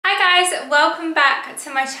welcome back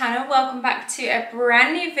to my channel. Welcome back to a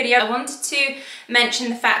brand new video. I wanted to mention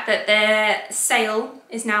the fact that the sale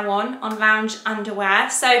is now on lounge underwear,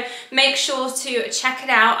 so make sure to check it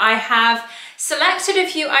out. I have selected a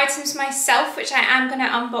few items myself which I am going to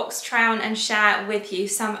unbox, try on and share with you.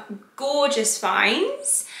 Some gorgeous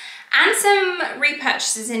finds and some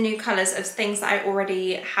repurchases in new colours of things that I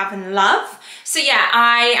already have and love. So yeah,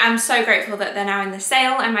 I am so grateful that they're now in the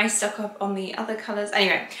sale. I may stock up on the other colours.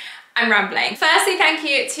 Anyway, I'm rambling. Firstly, thank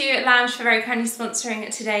you to Lounge for very kindly sponsoring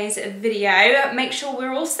today's video. Make sure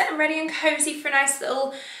we're all set and ready and cozy for a nice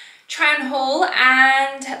little try on haul,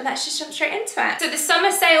 and let's just jump straight into it. So the summer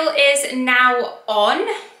sale is now on.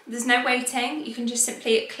 There's no waiting. You can just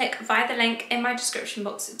simply click via the link in my description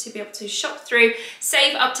box to be able to shop through,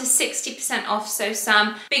 save up to 60% off. So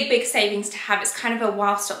some big savings to have. It's kind of a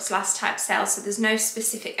while stocks last type sale, so there's no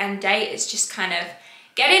specific end date. It's just kind of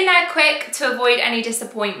get in there quick to avoid any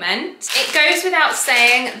disappointment. It goes without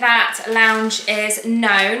saying that Lounge is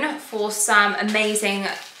known for some amazing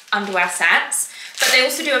underwear sets, but they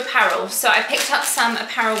also do apparel. So I picked up some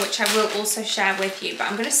apparel which I will also share with you, but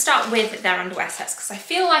I'm going to start with their underwear sets because I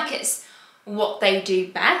feel like it's what they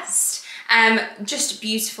do best. Just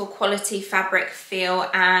beautiful quality fabric feel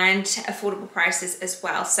and affordable prices as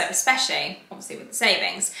well, so especially obviously with the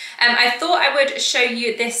savings. I thought I would show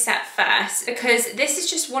you this set first because this is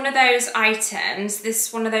just one of those items, this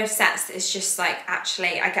is one of those sets that is just like,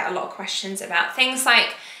 actually I get a lot of questions about things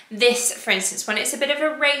like this, for instance, when it's a bit of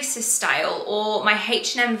a racer style, or my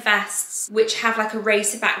H&M vests which have like a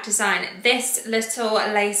racer back design. This little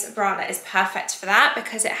lace bralette is perfect for that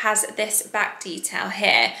because it has this back detail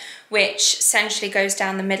here which essentially goes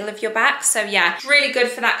down the middle of your back. So yeah, really good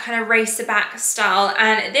for that kind of racer back style.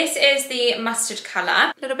 And this is the mustard colour.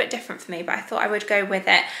 A little bit different for me, but I thought I would go with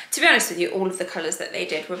it. To be honest with you, all of the colours that they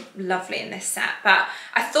did were lovely in this set, but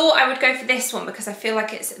I thought I would go for this one because I feel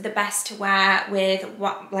like it's the best to wear with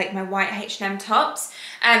what, like my white H&M tops.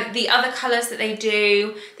 The other colours that they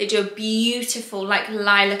do a beautiful like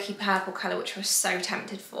lilac-y purple colour, which I was so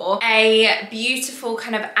tempted for. A beautiful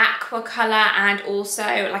kind of aqua colour and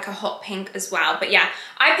also like a hot pink as well. But yeah,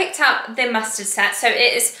 I picked up the mustard set. So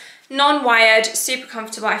it is non-wired, super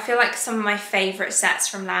comfortable. I feel like some of my favourite sets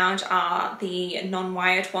from Lounge are the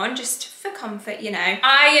non-wired one, just for comfort, you know.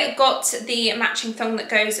 I got the matching thong that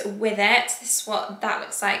goes with it. This is what that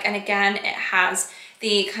looks like. And again, it has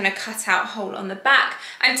the kind of cutout hole on the back.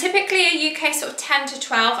 I'm typically a UK sort of 10 to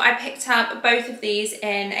 12. I picked up both of these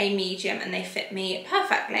in a medium and they fit me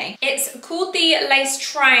perfectly. It's called the lace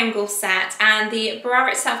triangle set, and the bra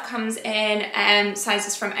itself comes in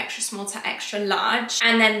sizes from extra small to extra large.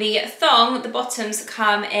 And then the thong, the bottoms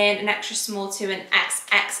come in an extra small to an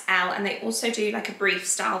XXL, and they also do like a brief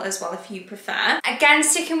style as well if you prefer. Again,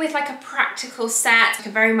 sticking with like a practical set, like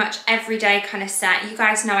a very much everyday kind of set. You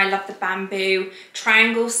guys know I love the bamboo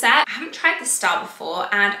triangle set. I haven't tried this style before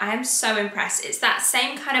and I am so impressed. It's that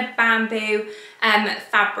same kind of bamboo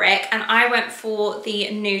fabric, and I went for the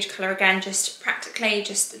nude colour again, just practically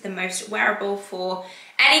just the most wearable for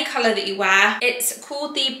any colour that you wear. It's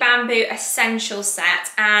called the Bamboo Essential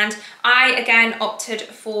Set, and I again opted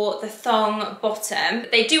for the thong bottom.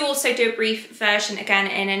 They do also do a brief version again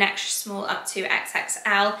in an extra small up to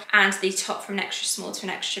XXL, and the top from an extra small to an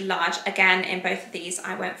extra large. Again, in both of these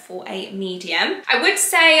I went for a medium. I would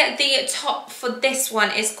say the top for this one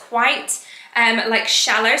is quite like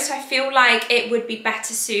shallow, so I feel like it would be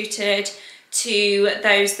better suited to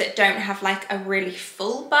those that don't have like a really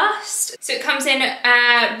full bust. So it comes in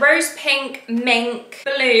rose pink, mink,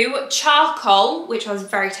 blue, charcoal, which I was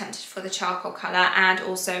very tempted for the charcoal colour, and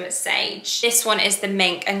also sage. This one is the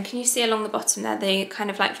mink, and can you see along the bottom there the kind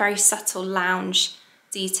of like very subtle lounge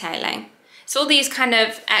detailing. So all these kind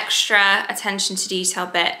of extra attention to detail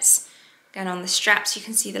bits going on the straps, you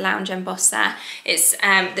can see the Lounge emboss there. It's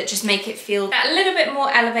that just make it feel a little bit more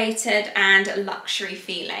elevated and luxury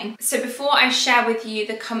feeling. So before I share with you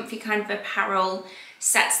the comfy kind of apparel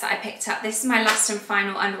sets that I picked up, this is my last and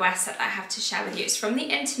final underwear set that I have to share with you. It's from the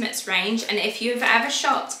Intimates range, and if you've ever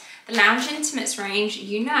shopped the Lounge Intimates range,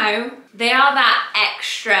 you know they are that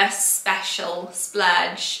extra special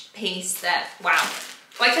splurge piece that, wow,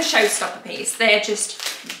 like a showstopper piece. They're just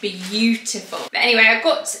beautiful. But anyway, I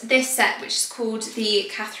got this set which is called the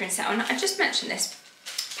Catherine set, and I just mentioned this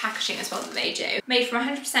packaging as well that they do. Made from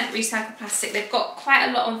 100% recycled plastic. They've got quite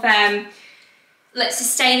a lot of like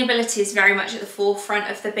sustainability is very much at the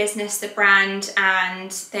forefront of the business, the brand,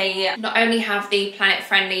 and they not only have the planet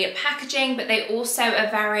friendly packaging, but they also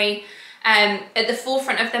are very at the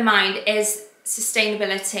forefront of their mind is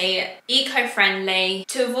sustainability, eco-friendly,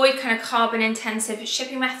 to avoid kind of carbon intensive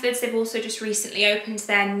shipping methods. They've also just recently opened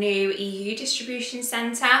their new EU distribution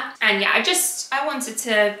centre. And yeah, I wanted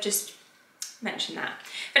to just mention that.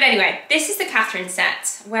 But anyway, this is the Catherine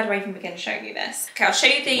set. Where do I even begin to show you this? Okay, I'll show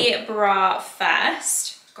you the bra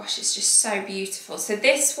first. Gosh, it's just so beautiful. So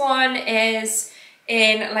this one is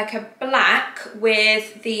in like a black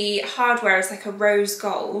with the hardware is like a rose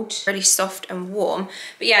gold, really soft and warm.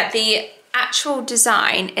 But yeah, the actual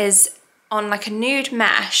design is on like a nude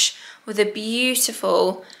mesh with a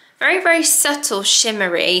beautiful, very, very subtle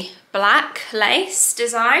shimmery black lace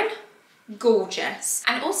design. Gorgeous.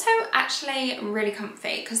 And also actually really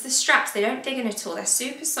comfy because the straps, they don't dig in at all. They're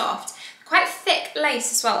super soft. Quite thick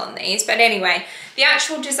lace as well on these. But anyway, the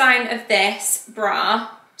actual design of this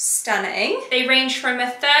bra, stunning. They range from a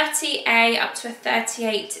 30A up to a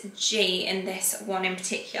 38G in this one in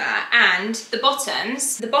particular. And the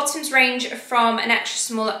bottoms range from an extra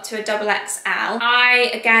small up to a double XL. I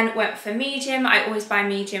again went for medium. I always buy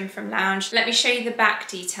medium from Lounge. Let me show you the back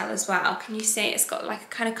detail as well. Can you see it's got like a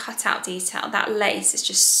kind of cutout detail? That lace is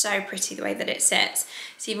just so pretty the way that it sits.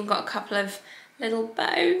 It's even got a couple of little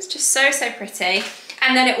bows, just so, so pretty.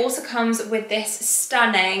 And then it also comes with this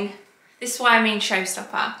stunning, this is why I mean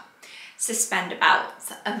showstopper, suspender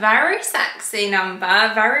belts. A very sexy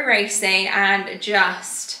number, very racy and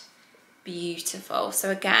just beautiful. So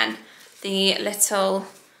again, the little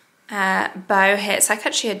bow here, it's like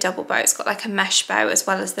actually a double bow. It's got like a mesh bow as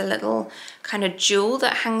well as the little kind of jewel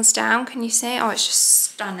that hangs down. Can you see? Oh, it's just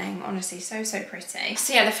stunning, honestly, so, so pretty.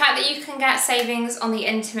 So yeah, the fact that you can get savings on the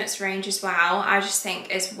intimates range as well, I just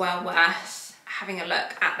think is well worth having a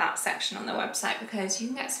look at that section on the website because you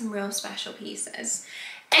can get some real special pieces.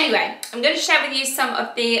 Anyway, I'm going to share with you some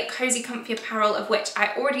of the cozy comfy apparel of which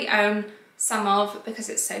I already own some of because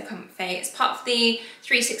it's so comfy. It's part of the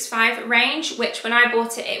 365 range, which when I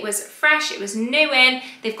bought it, it was fresh, it was new in.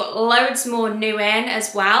 They've got loads more new in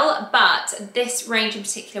as well, but this range in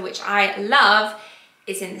particular, which I love,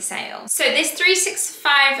 is in the sale. So this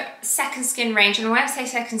 365 second skin range, and when I say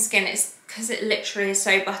second skin, it's because it literally is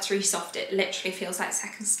so buttery soft. It literally feels like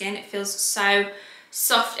second skin. It feels so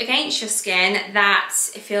soft against your skin that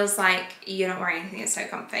it feels like you're not wearing anything. It's so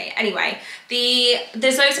comfy. Anyway,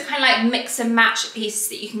 there's loads of kind of like mix and match pieces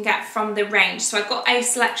that you can get from the range. So I've got a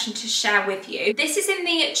selection to share with you. This is in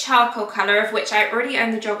the charcoal color, of which I already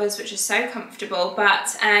own the joggers, which are so comfortable.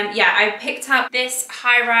 But yeah, I picked up this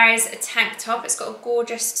high-rise tank top. It's got a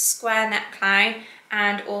gorgeous square neckline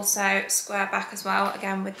and also square back as well,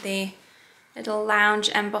 again with the little Lounge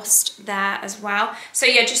embossed there as well. So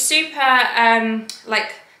yeah, just super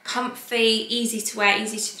like comfy, easy to wear,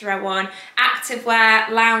 easy to throw on, active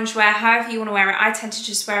wear, lounge wear, however you want to wear it. I tend to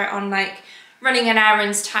just wear it on like running an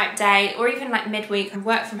errands type day or even like midweek. I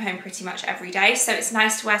work from home pretty much every day, so it's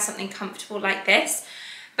nice to wear something comfortable like this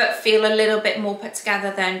but feel a little bit more put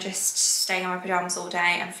together than just staying in my pajamas all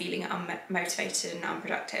day and feeling unmotivated and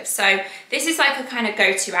unproductive. So this is like a kind of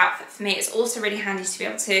go-to outfit for me. It's also really handy to be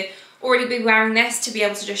able to already be wearing this, to be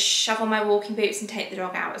able to just shove on my walking boots and take the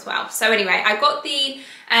dog out as well. So anyway, I got the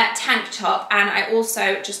tank top and I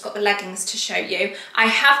also just got the leggings to show you. I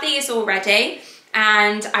have these already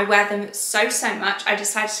and I wear them so, so much. I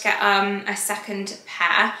decided to get a second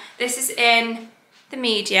pair. This is in the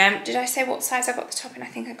medium. Did I say what size I got the top in? I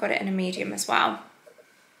think I got it in a medium as well.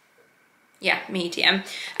 Yeah, medium.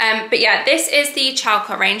 But yeah, this is the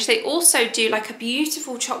charcoal range. They also do like a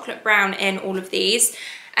beautiful chocolate brown in all of these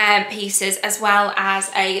pieces, as well as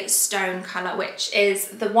a stone colour, which is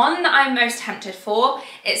the one that I'm most tempted for.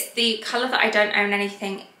 It's the colour that I don't own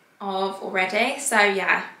anything of already. So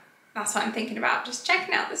yeah, that's what I'm thinking about, just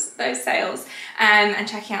checking out those sales and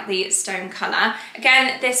checking out the stone colour.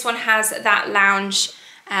 Again, this one has that lounge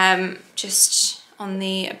just on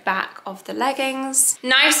the back of the leggings.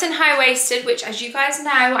 Nice and high-waisted, which as you guys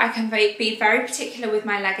know, I can be very particular with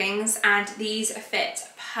my leggings, and these fit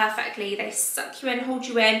perfectly. They suck you in, hold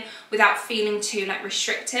you in without feeling too like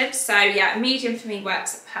restricted. So yeah, medium for me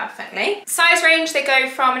works perfectly. Size range, they go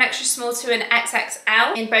from an extra small to an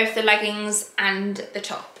XXL in both the leggings and the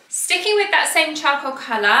top. Sticking with that same charcoal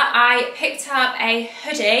colour, I picked up a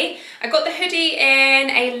hoodie. I got the hoodie in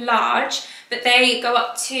a large, but they go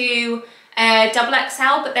up to double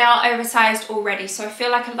XL, but they are oversized already, so I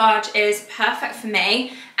feel like a large is perfect for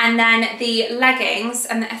me. And then the leggings,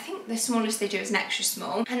 and I think the smallest they do is an extra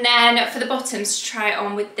small. And then for the bottoms to try it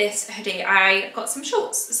on with this hoodie, I got some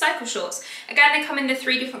shorts, cycle shorts. Again, they come in the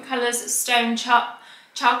 3 different colours: stone,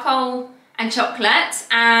 charcoal and chocolate,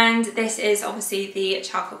 and this is obviously the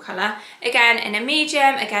charcoal colour. Again in a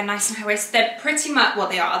medium, again nice and high waist. They're pretty much, well,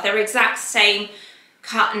 they're exact same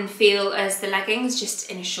cut and feel as the leggings, just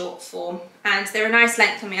in a short form. And they're a nice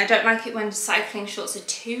length on me. I don't like it when cycling shorts are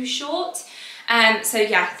too short. So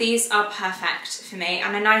yeah, these are perfect for me,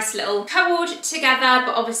 and a nice little coupled together,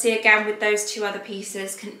 but obviously again with those two other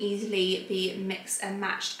pieces can easily be mixed and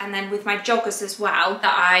matched. And then with my joggers as well,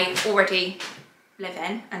 that I already live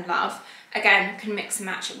in and love, again can mix and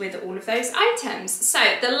match with all of those items. So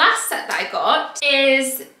the last set that I got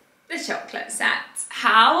is the chocolate set.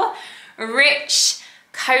 How rich,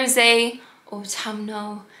 cozy,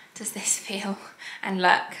 autumnal does this feel and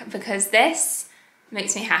look? Because this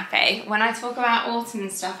makes me happy. When I talk about autumn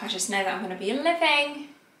and stuff, I just know that I'm going to be living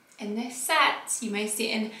in this set. You may see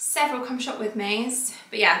it in several Come Shop With Me's.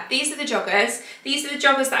 But yeah, these are the joggers. These are the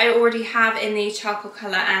joggers that I already have in the charcoal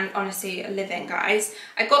colour, and honestly, live in, guys.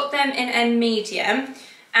 I got them in a medium,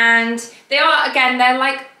 and they are, again, they're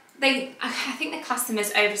like, I think they class them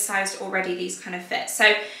as oversized already, these kind of fits.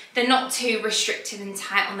 So they're not too restricted and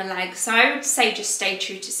tight on the legs. So I would say just stay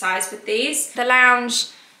true to size with these. The lounge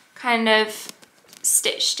kind of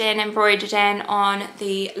stitched in, embroidered in on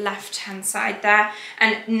the left hand side there,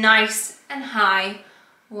 and nice and high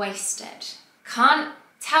waisted. Can't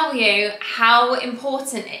tell you how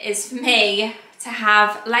important it is for me to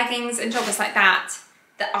have leggings and joggers like that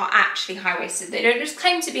that are actually high waisted. They don't just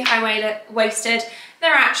claim to be high waisted,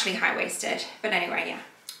 they're actually high waisted. But anyway, yeah,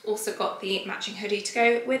 also got the matching hoodie to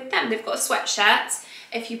go with them. They've got a sweatshirt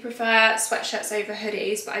if you prefer sweatshirts over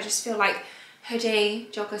hoodies, but I just feel like hoodie,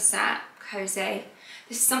 jogger set, cozy.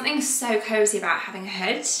 There's something so cozy about having a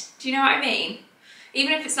hood. Do you know what I mean?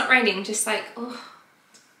 Even if it's not raining, just like, oh,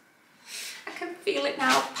 I can feel it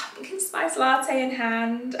now. Pumpkin spice latte in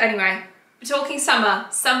hand. Anyway, we're talking summer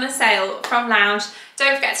sale from Lounge.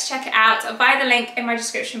 Don't forget to check it out via the link in my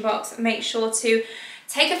description box. Make sure to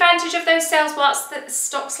take advantage of those sales whilst the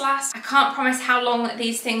stocks last. I can't promise how long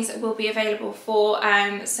these things will be available for,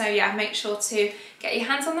 so yeah, make sure to get your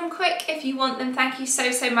hands on them quick if you want them. Thank you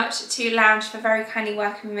so much to Lounge for very kindly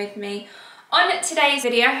working with me on today's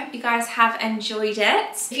video. I hope you guys have enjoyed it.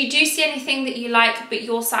 If you do see anything that you like but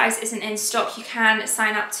your size isn't in stock, you can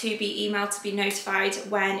sign up to be emailed to be notified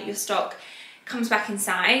when your stock comes back in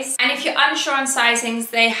size. And if you're unsure on sizings,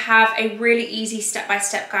 they have a really easy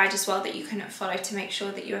step-by-step guide as well that you can follow to make sure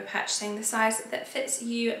that you are purchasing the size that fits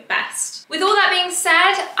you best. With all that being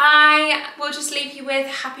said, I will just leave you with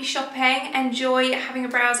happy shopping. Enjoy having a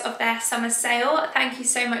browse of their summer sale. Thank you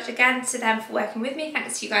so much again to them for working with me.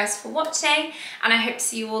 Thanks to you guys for watching, and I hope to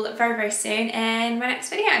see you all very soon in my next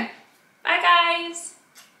video. Bye guys!